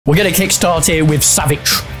We're going to kickstart here with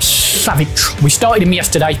Savic. We started him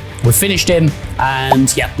yesterday, we finished him,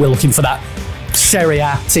 and yeah, we're looking for that Serie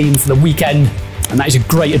A team for the weekend, and that is a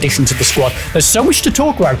great addition to the squad. There's so much to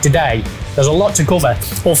talk about today. There's a lot to cover.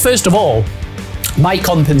 Well, first of all, my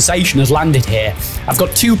compensation has landed here. I've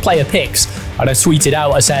got 2 player picks, and I tweeted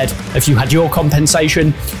out, I said, if you had your compensation,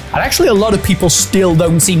 and actually a lot of people still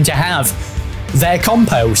don't seem to have their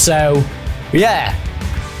compo, so yeah,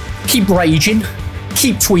 keep raging,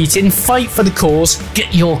 keep tweeting, fight for the cause,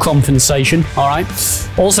 get your compensation, all right?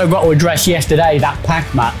 Also got to address yesterday that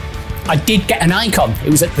pack, Matt. I did get an icon. It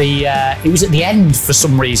was at the end for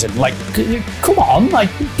some reason. Like, come on, like,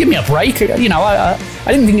 give me a break. You know, I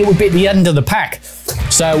didn't think it would be at the end of the pack.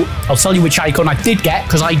 So I'll tell you which icon I did get,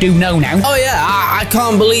 because I do know now. Oh yeah, I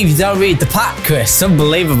can't believe you don't read the pack, Chris.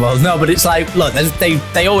 Unbelievable. No, but it's like, look,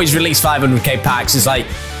 they always release 500k packs. It's like,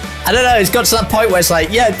 I don't know, it's got to that point where it's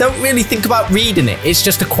like, yeah, don't really think about reading it. It's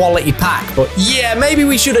just a quality pack. But yeah, maybe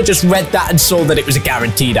we should have just read that and saw that it was a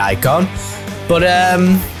guaranteed icon. But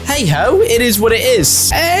hey ho, it is what it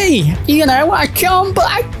is. Hey, you know, I can't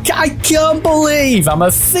believe I'm a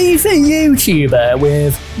FIFA YouTuber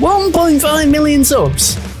with 1.5 million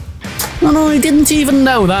subs. And I didn't even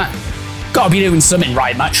know that. Gotta be doing something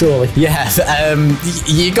right, Matt, surely. Yeah,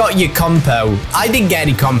 you got your compo. I didn't get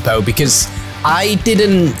any compo because I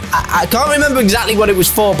can't remember exactly what it was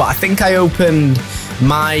for, but I think I opened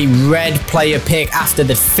my red player pick after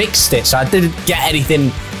they fixed it, so I didn't get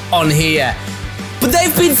anything on here. But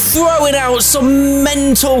they've been throwing out some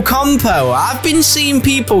mental compo. I've been seeing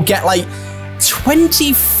people get like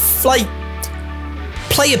 20 like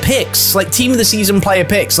player picks, like team of the season player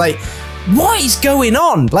picks. Like, what is going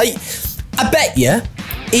on? Like, I bet you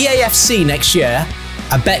EAFC next year,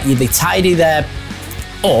 I bet you they tidy their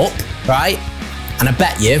up, right? And I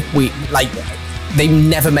bet you they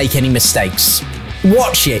never make any mistakes.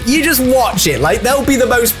 Watch it. You just watch it. Like, they'll be the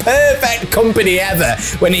most perfect company ever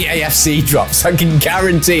when EAFC drops. I can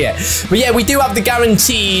guarantee it. But yeah, we do have the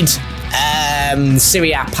guaranteed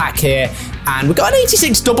Serie A pack here. And we've got an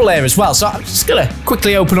 86 double here as well. So I'm just going to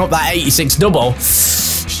quickly open up that 86 double.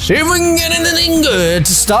 See if we can get anything good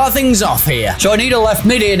to start things off here. So I need a left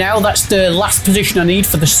mid here now. That's the last position I need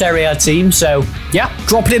for the Serie A team. So yeah,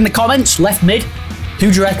 drop it in the comments. Left mid.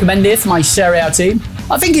 Who do you recommend here for my Serie A team?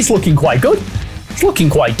 I think it's looking quite good. It's looking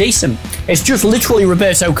quite decent. It's just literally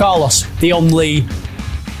Roberto Carlos, the only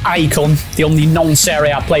icon, the only non-Serie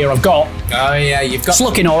A player I've got. Oh yeah, you've got... It's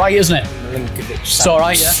looking all right, isn't it? It's all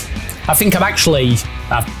right, yeah. I think I'll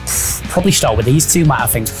probably start with these two, Matt, I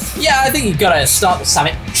think. Yeah, I think you've got to start with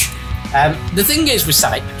Savic. The thing is with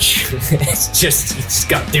Savic, it's just, you just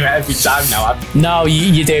got to do it every time now. No,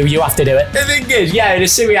 you do. You have to do it. The thing is, yeah, in a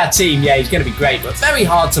Serie A team, yeah, he's going to be great, but very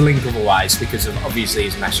hard to link otherwise because of obviously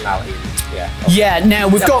his nationality. Yeah. Yeah. Now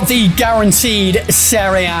we've got the guaranteed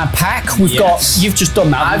Serie A pack. We've got. You've just done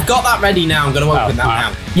that. I've got that ready now. I'm going to open that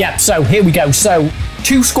now. Yeah. So here we go. So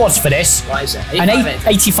 2 squads for this. What is it?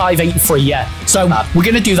 85, 83. Yeah. So we're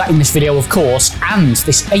going to do that in this video, of course. And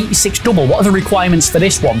this 86 double. What are the requirements for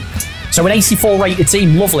this one? So an 84 rated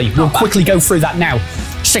team, lovely. We'll quickly go through that now.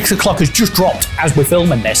 6 o'clock has just dropped as we're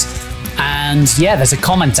filming this. And yeah, there's a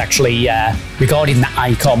comment actually regarding that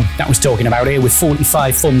icon that I was talking about here with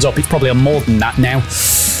 45 thumbs up. It's probably on more than that now.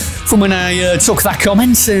 From when I took that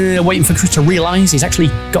comment, waiting for Chris to realise he's actually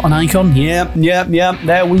got an icon. Yeah.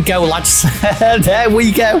 There we go, lads. There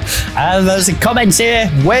we go. And there's a comment here.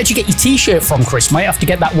 Where'd you get your t-shirt from, Chris? Might have to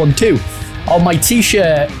get that one too. Oh, my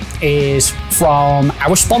t-shirt is from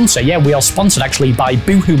our sponsor. Yeah, we are sponsored actually by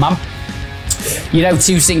Boohoo Man. You know,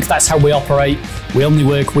 TWOSYNC, that's how we operate. We only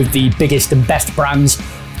work with the biggest and best brands.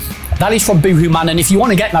 That is from Boohoo Man, and if you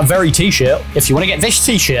want to get that very t-shirt, if you want to get this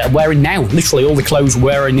t-shirt I'm wearing now, literally all the clothes we're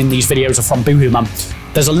wearing in these videos are from Boohoo Man.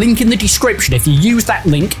 There's a link in the description. If you use that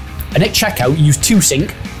link and at checkout use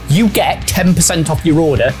TWOSYNC, you get 10% off your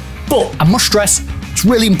order. But I must stress, it's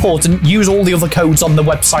really important, use all the other codes on the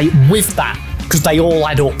website with that, because they all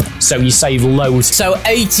add up, so you save loads. So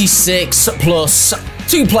 86 plus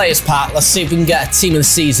 2 players pack. Let's see if we can get a team of the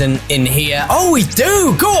season in here. Oh, we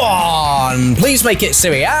do! Go on! Please make it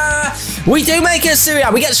Serie A. We do make it Serie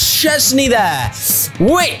A. We get Szczesny there,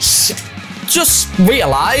 which just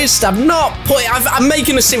realised I'm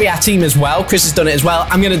making a Serie A team as well. Chris has done it as well.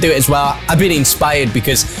 I'm going to do it as well. I've been inspired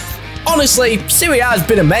because honestly, Serie A has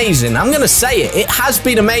been amazing. I'm going to say it. It has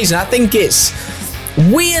been amazing. I think it's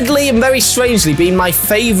weirdly and very strangely been my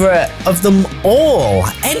favourite of them all.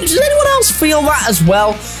 And does anyone else feel that as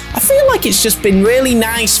well? I feel like it's just been really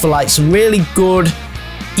nice for like some really good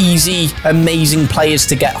easy, amazing players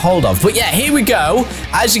to get hold of. But yeah, here we go.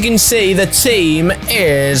 As you can see, the team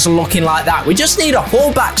is looking like that. We just need a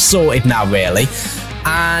fullback sorted now, really.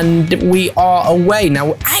 And we are away.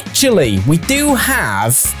 Now, actually, we do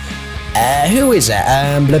have... who is it?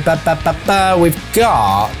 We've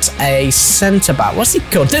got a centre-back. What's he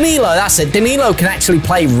called? Danilo, that's it. Danilo can actually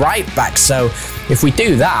play right-back. So if we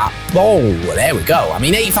do that... Oh, there we go. I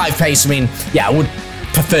mean, 85 pace, I mean, yeah, I would...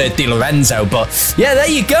 prefer Di Lorenzo, but yeah, there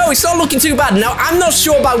you go. It's not looking too bad. Now, I'm not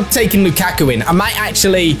sure about taking Lukaku in. I might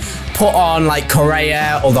actually put on like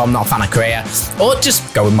Correa, although I'm not a fan of Correa, or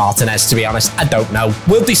just go with Martinez, to be honest. I don't know.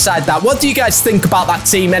 We'll decide that. What do you guys think about that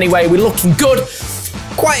team anyway? We're looking good.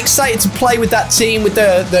 Quite excited to play with that team, with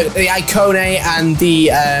the Icone and the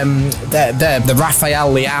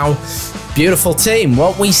Rafael Leao. Beautiful team.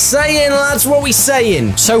 What we saying, lads? What we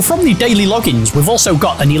saying? So from the daily logins, we've also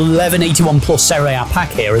got an 1181 plus Serie A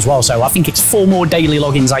pack here as well. So I think it's 4 more daily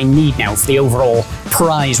logins I need now for the overall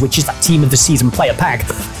prize, which is that team of the season player pack.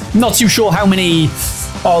 Not too sure how many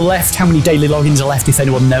are left, how many daily logins are left. If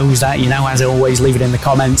anyone knows that, you know, as always, leave it in the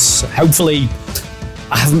comments. Hopefully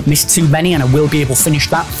I haven't missed too many and I will be able to finish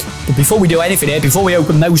that. But before we do anything here, before we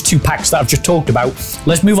open those 2 packs that I've just talked about,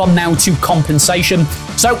 let's move on now to compensation.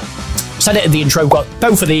 So, said it at the intro, got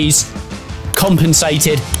both of these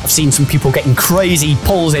compensated. I've seen some people getting crazy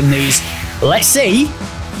pulls in these. Let's see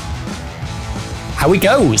how it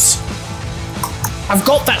goes. I've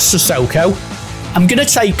got that Sissoko. I'm gonna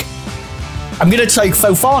take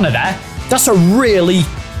Fofana there. That's a really,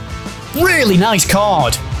 really nice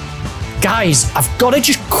card. Guys, I've got to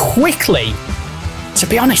just quickly, to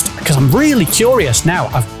be honest, because I'm really curious now,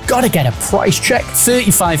 I've got to get a price check.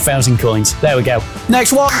 35,000 coins. There we go.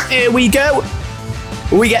 Next one. Here we go.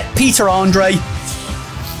 We get Peter Andre.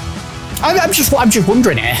 I'm just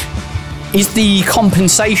wondering here, is the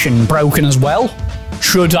compensation broken as well?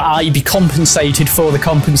 Should I be compensated for the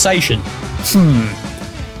compensation?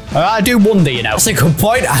 I do wonder, you know. That's a good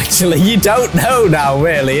point, actually. You don't know now,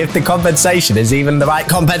 really, if the compensation is even the right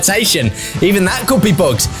compensation. Even that could be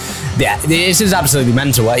bugged. Yeah, this is absolutely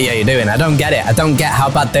mental what you're doing. I don't get it. I don't get how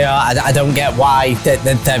bad they are. I don't get why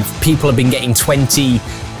the people have been getting 20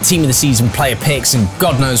 team of the season player picks and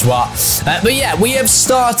God knows what. But yeah, we have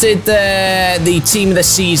started the team of the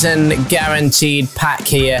season guaranteed pack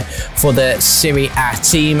here for the Serie A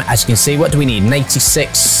team. As you can see, what do we need? An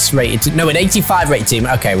 86 rated, no, an 85 rated team.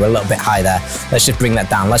 Okay, we're a little bit high there. Let's just bring that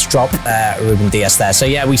down. Let's drop Ruben Diaz there. So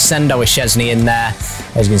yeah, we send our Szczesny in there,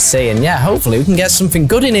 as you can see, and yeah, hopefully we can get something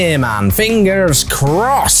good in here, man. Fingers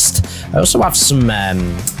crossed. I also have some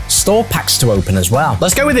store packs to open as well.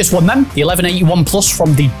 Let's go with this one then. The 1181 plus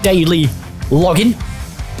from the daily login.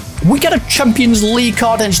 We get a Champions League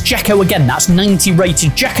card and it's Dzeko again. That's 90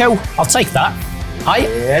 rated Dzeko. I'll take that.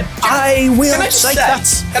 I will take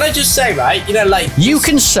that. Can I just say, right? You know, like... You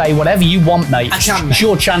can say whatever you want, mate. I can, it's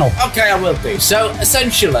your channel. Okay, I will do. So,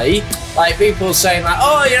 essentially, like, people saying, like,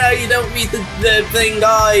 oh, you know, you don't read the thing,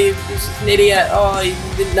 oh, you're an idiot, oh, you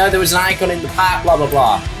didn't know there was an icon in the pack, blah, blah,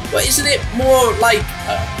 blah. But isn't it more like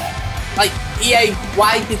EA,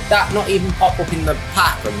 why did that not even pop up in the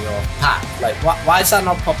pack from your pack? Like, why is that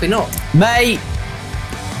not popping up? Mate,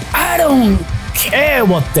 I don't care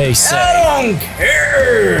what they say. I don't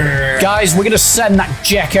care. Guys, we're going to send that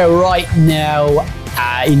Dzeko right now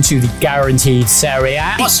into the guaranteed Serie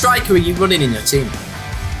A. What striker are you running in your team?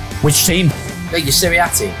 Which team? Your Serie A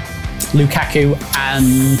team. Lukaku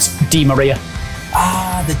and Di Maria.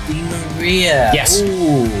 Ah, the Di Maria. Yes.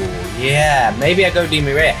 Ooh, yeah. Maybe I go Di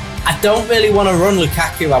Maria. I don't really want to run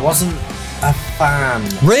Lukaku. I wasn't a fan.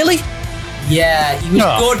 Really? Yeah, he was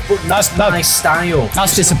good, but not my style.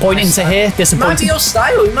 That's disappointing to hear. Disappointing. It might be your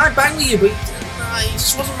style. He might bang with you, but it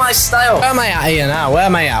just wasn't my style. Where am I at here now? Where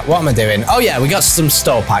am I at? What am I doing? Oh yeah, we got some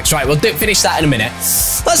store packs. Right, we'll finish that in a minute.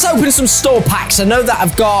 Let's open some store packs. I know that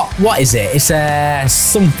I've got, what is it? It's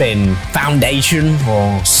something foundation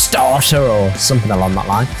or starter or something along that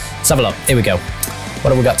line. Let's have a look. Here we go. What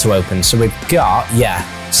have we got to open? So we've got, yeah,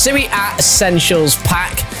 Serie A Essentials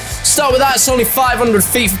pack. Start with that. It's only 500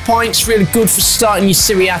 FIFA points. Really good for starting your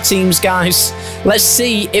Serie A teams, guys. Let's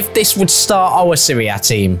see if this would start our Serie A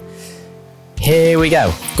team. Here we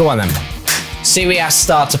go. Go on then. Serie A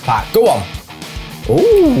starter pack. Go on.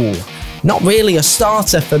 Ooh, not really a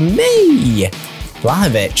starter for me.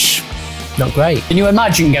 Vlahovic. Not great. Can you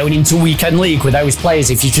imagine going into weekend league with those players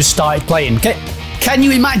if you just started playing? Can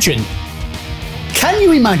you imagine? Can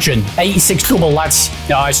you imagine? 86 double, lads.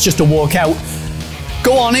 No, it's just a walkout.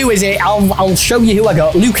 Go on, who is it? I'll show you who I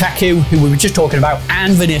got. Lukaku, who we were just talking about,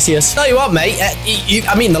 and Vinicius. Tell you what, mate.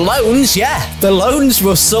 I mean, the loans, yeah. The loans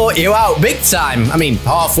will sort you out big time. I mean,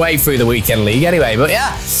 halfway through the weekend league anyway. But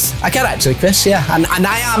yeah, I can actually, Chris, yeah. And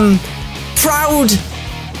I am proud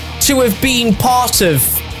to have been part of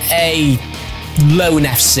a loan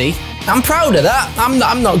FC. I'm proud of that.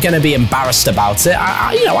 I'm not going to be embarrassed about it.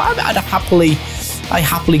 I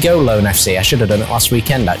happily go loan FC. I should have done it last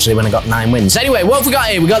weekend, actually, when I got 9 wins. Anyway, what have we got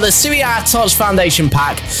here? We got the Serie A Tots Foundation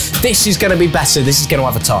Pack. This is going to be better. This is going to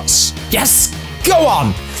have a Tots. Yes! Go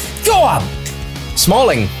on! Go on!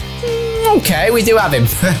 Smalling. Okay, we do have him.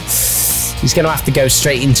 He's going to have to go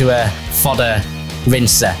straight into a fodder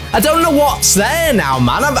rinser. I don't know what's there now,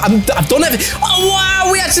 man. I've done everything. Oh,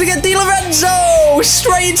 wow! We actually get Di Lorenzo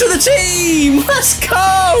straight into the team. Let's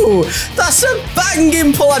go! That's a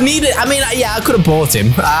banging pull. I need it. I mean, yeah, I could have bought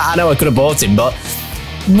him. I know I could have bought him, but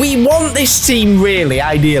we want this team really,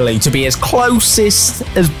 ideally, to be as closest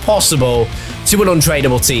as possible to an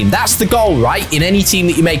untradeable team. That's the goal, right? In any team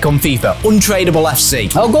that you make on FIFA. Untradeable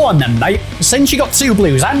FC. Oh, go on then, mate. Since you got 2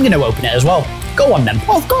 blues, I'm going to open it as well. Go on then.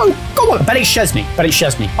 Oh, go on. I bet it's Chesney.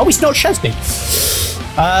 Oh, it's not Chesney.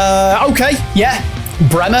 Okay, yeah.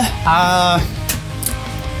 Bremer.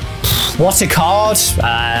 What a card.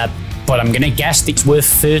 But I'm going to guess it's worth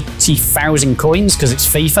 30,000 coins because it's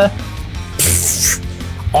FIFA.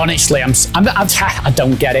 Honestly, I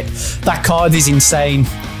don't get it. That card is insane.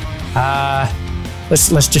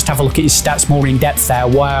 Let's just have a look at his stats more in depth there.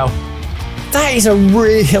 Wow. That is a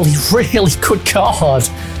really, really good card.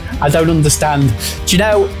 I don't understand. Do you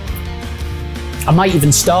know, I might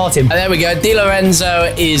even start him. And there we go. Di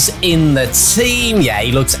Lorenzo is in the team. Yeah,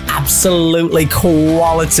 he looks absolutely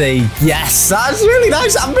quality. Yes, that's really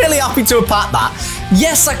nice. I'm really happy to have packed that.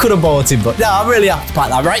 Yes, I could have bought him, but no, I'm really happy to pack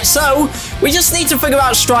that. Right, so we just need to figure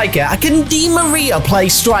out striker. Can Di Maria play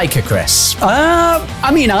striker, Chris? I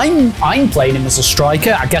mean, I'm playing him as a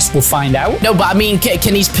striker. I guess we'll find out. No, but I mean,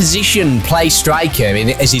 can his position play striker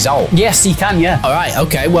as his own? Yes, he can, yeah. All right,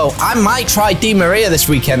 okay. Well, I might try Di Maria this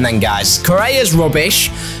weekend then, guys. Correa's rubbish.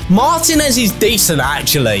 Martinez is decent,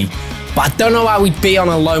 actually. But I don't know how we'd be on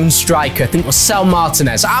a lone striker. I think we'll sell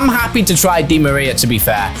Martinez. I'm happy to try Di Maria, to be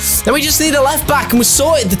fair. Then we just need a left back and we're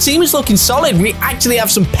sorted. The team is looking solid. We actually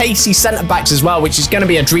have some pacey centre backs as well, which is going to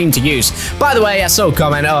be a dream to use. By the way, I saw a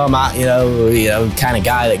comment, oh, Matt, you know, kind of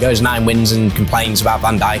guy that goes 9 wins and complains about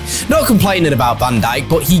Van Dijk. Not complaining about Van Dijk,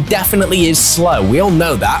 but he definitely is slow. We all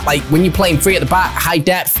know that. Like, when you're playing 3 at the back, high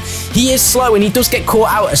depth, he is slow and he does get caught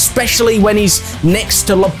out, especially when he's next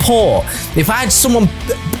to Laporte. If I had someone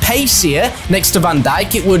pacier next to Van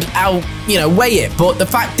Dijk, it would outweigh it. But the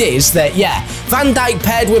fact is that, yeah, Van Dijk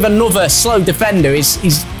paired with another slow defender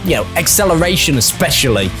is acceleration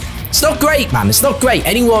especially. It's not great, man. It's not great.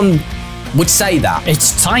 Anyone would say that.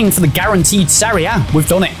 It's time for the guaranteed Serie. We've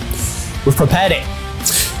done it. We've prepared it.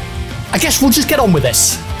 I guess we'll just get on with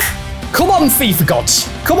this. Come on, FIFA gods.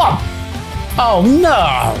 Come on. Oh,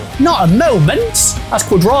 no. Not a moment. That's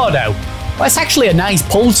Cuadrado. Well, it's actually a nice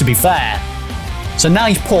pull, to be fair. It's a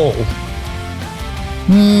nice pull.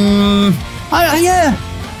 Yeah.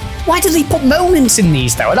 Why do they put moments in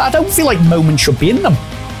these, though? I don't feel like moments should be in them.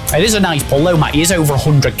 It is a nice pull, though, Matt. He is over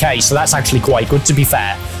 100k, so that's actually quite good, to be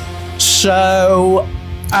fair. So,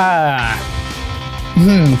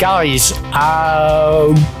 guys,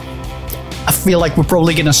 I feel like we're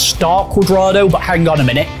probably going to start Cuadrado, but hang on a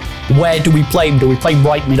minute. Where do we play him? Do we play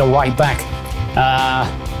right mid or right back?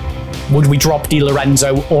 Would we drop Di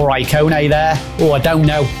Lorenzo or Icone there? Oh, I don't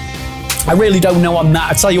know. I really don't know on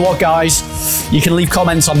that. I tell you what, guys, you can leave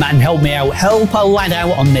comments on that and help me out. Help a lad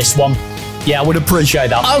out on this one. Yeah, I would appreciate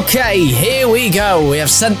that. Okay, here we go. We have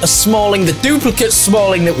sent the Smalling, the duplicate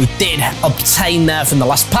Smalling that we did obtain there from the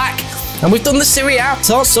last pack. And we've done the Serie A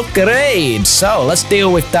Tots upgrade. So let's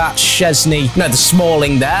deal with that the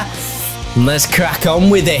Smalling there. And let's crack on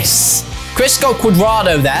with this. Chris got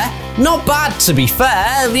Cuadrado there. Not bad, to be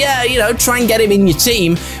fair. Yeah, try and get him in your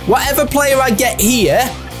team. Whatever player I get here,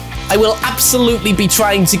 I will absolutely be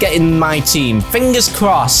trying to get in my team. Fingers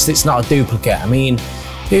crossed it's not a duplicate. I mean,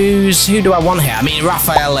 who do I want here? I mean,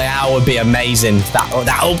 Rafael Leao would be amazing. That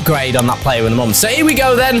upgrade on that player in the moment. So here we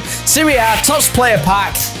go then. Serie A Tots player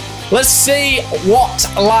pack. Let's see what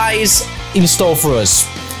lies in store for us.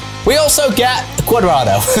 We also get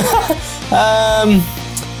Cuadrado.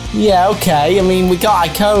 Yeah, okay. I mean, we got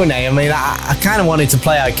Icone. I mean, I kind of wanted to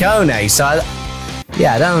play Icone, so I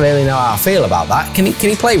don't really know how I feel about that. Can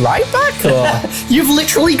he play right back? Or? You've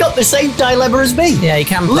literally got the same dilemma as me. Yeah, he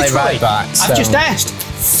can play right back. So. I've just asked.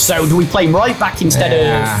 So do we play him right back instead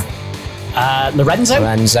of...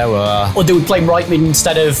 Lorenzo. Or do we play him right mid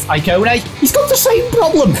instead of Icone? He's got the same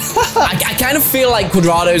problem. I kind of feel like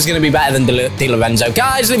Cuadrado is going to be better than Di Lorenzo.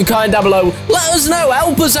 Guys, leave a comment down below. Let us know.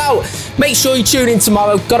 Help us out. Make sure you tune in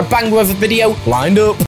tomorrow. Got a banger of a video lined up.